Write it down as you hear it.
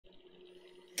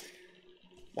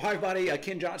Well, hi, everybody.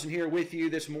 Ken Johnson here with you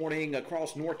this morning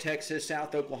across North Texas,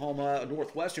 South Oklahoma,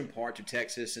 northwestern parts of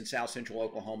Texas, and South Central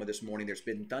Oklahoma this morning. There's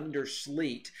been thunder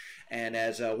sleet, and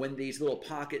as when these little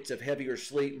pockets of heavier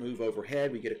sleet move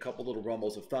overhead, we get a couple little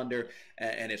rumbles of thunder,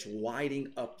 and it's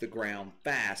whiting up the ground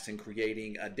fast and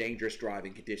creating dangerous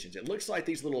driving conditions. It looks like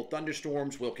these little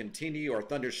thunderstorms will continue, or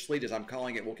thunder sleet as I'm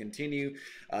calling it, will continue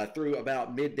through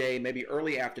about midday, maybe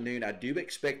early afternoon. I do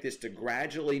expect this to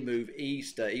gradually move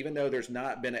east, even though there's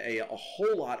not been a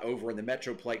whole lot over in the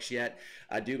Metroplex yet.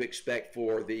 I do expect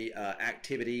for the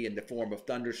activity in the form of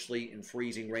thunder, sleet, and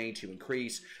freezing rain to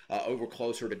increase over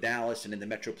closer to Dallas and in the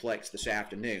Metroplex this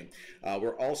afternoon.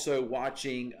 We're also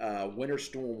watching winter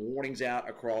storm warnings out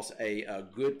across a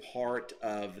good part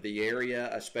of the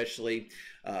area, especially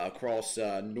across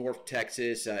North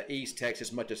Texas, East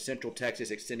Texas, much of Central Texas,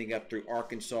 extending up through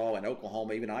Arkansas and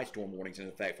Oklahoma. Even ice storm warnings in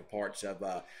effect for parts of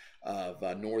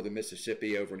northern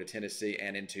Mississippi over into Tennessee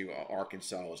and into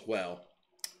Arkansas as well.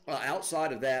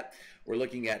 Outside of that, we're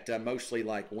looking at mostly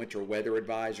like winter weather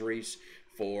advisories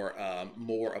for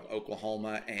more of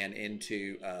Oklahoma and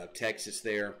into Texas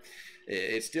there.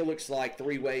 It still looks like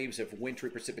 3 waves of wintry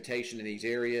precipitation in these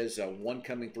areas, one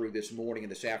coming through this morning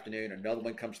and this afternoon, another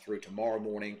one comes through tomorrow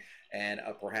morning, and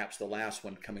perhaps the last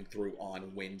one coming through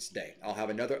on Wednesday. I'll have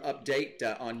another update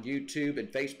on YouTube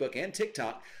and Facebook and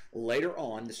TikTok later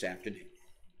on this afternoon.